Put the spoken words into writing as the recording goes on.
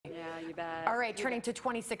pretty bad. All right, turning to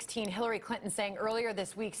 2016, Hillary Clinton saying earlier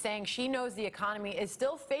this week, saying she knows the economy is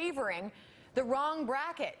still favoring the wrong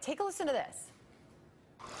bracket. Take a listen to this.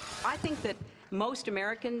 I think that most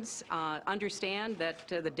Americans understand that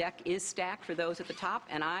the deck is stacked for those at the top,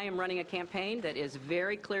 and I am running a campaign that is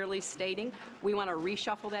very clearly stating we want to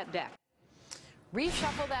reshuffle that deck.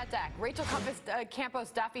 Reshuffle that deck. Rachel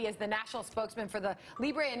Campos Duffy is the national spokesman for the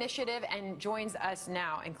Libre Initiative and joins us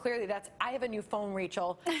now. And clearly I have a new phone,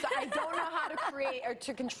 Rachel, so I don't know how to create or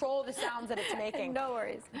to control the sounds that it's making. No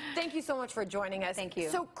worries. Thank you so much for joining us. Thank you.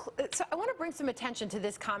 So I want to bring some attention to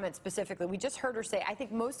this comment specifically. We just heard her say, I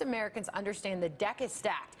think most Americans understand the deck is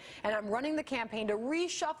stacked, and I'm running the campaign to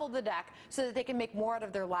reshuffle the deck so that they can make more out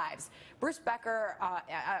of their lives. Bruce Becker,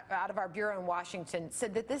 out of our bureau in Washington,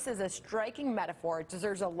 said that this is a striking metaphor. It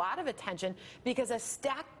deserves a lot of attention because a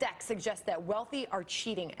stacked deck suggests that wealthy are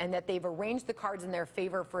cheating and that they've arranged the cards in their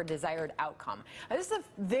favor for a desired outcome. Now, this is a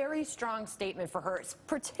very strong statement for her,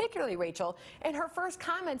 particularly, Rachel, in her first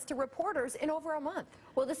comments to reporters in over a month.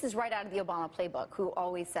 Well, this is right out of the Obama playbook, who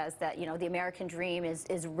always says that, you know, the American dream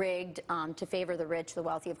is rigged to favor the rich, the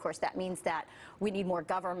wealthy. Of course, that means that we need more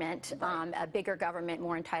government, a bigger government,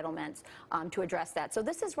 more entitlements to address that. So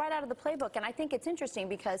this is right out of the playbook, and I think it's interesting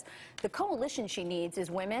because the coalition she needs is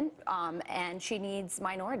women, and she needs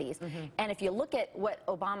minorities. And if you look at what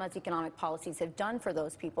Obama's economic policies have done for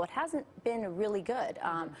those people, it hasn't been really good.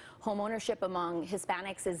 Home ownership among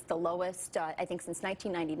Hispanics is the lowest, I think, since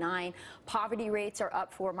 1999. Poverty rates are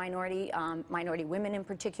up for minority women in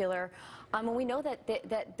particular. And we know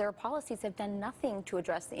that their policies have done nothing to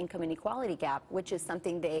address the income inequality gap, which is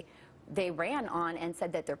something they ran on and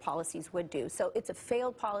said that their policies would do. So it's a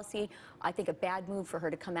failed policy. I think a bad move for her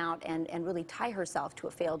to come out and really tie herself to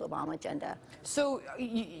a failed Obama agenda. So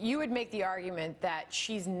you would make the argument that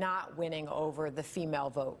she's not winning over the female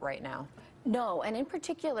vote right now? No, and in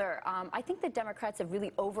particular, I think the Democrats have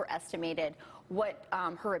really overestimated what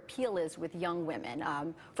her appeal is with young women.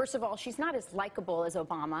 First of all, she's not as likable as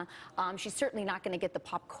Obama. She's certainly not going to get the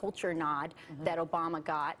pop culture nod that Obama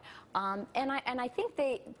got. And I think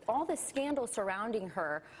all the scandal surrounding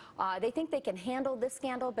her, they think they can handle this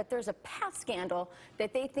scandal, but there's a past scandal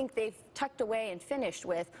that they think they've tucked away and finished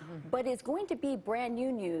with, but is going to be brand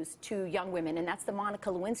new news to young women, and that's the Monica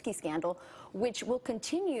Lewinsky scandal, which will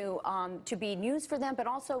continue to be news for them, but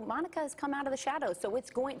also Monica has come out of the shadows, so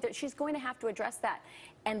she's going to have to address that.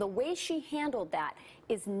 And the way she handled that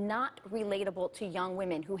is not relatable to young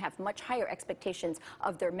women who have much higher expectations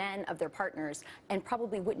of their men, of their partners, and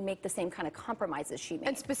probably wouldn't make the same kind of compromises she made.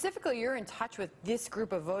 And specifically, you're in touch with this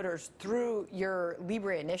group of voters through your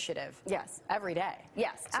Libre Initiative. Yes. Every day.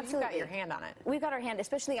 Yes, so absolutely. You've got your hand on it. We've got our hand,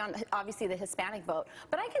 especially on, obviously, the Hispanic vote.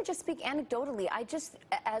 But I can just speak anecdotally.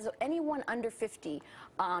 As anyone under 50,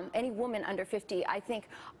 any woman under 50, I think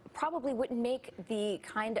probably wouldn't make the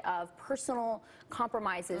kind of personal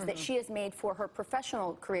compromises that she has made for her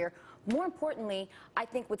professional career. More importantly, I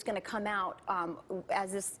think what's going to come out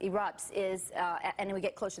as this erupts is, and we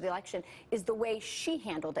get closer to the election, is the way she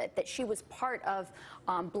handled it, that she was part of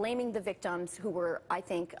blaming the victims who were, I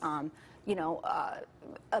think, you know,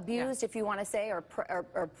 abused, if you want to say,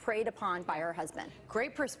 or preyed upon by her husband.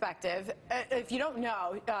 Great perspective. If you don't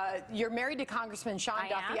know, you're married to Congressman Sean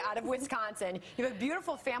Duffy out of Wisconsin. You have a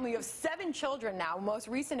beautiful family. You have 7 children now, most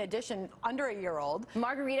recent addition, under a year-old.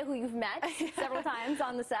 Margarita, who you've met several times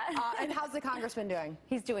on the set. And how's the congressman doing?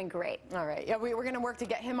 He's doing great. All right. Yeah, we're going to work to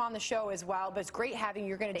get him on the show as well, but it's great having you.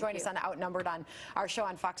 You're going to join us on Outnumbered on our show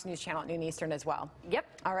on Fox News Channel at noon Eastern as well. Yep.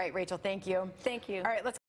 All right, Rachel, thank you. Thank you. All right, let's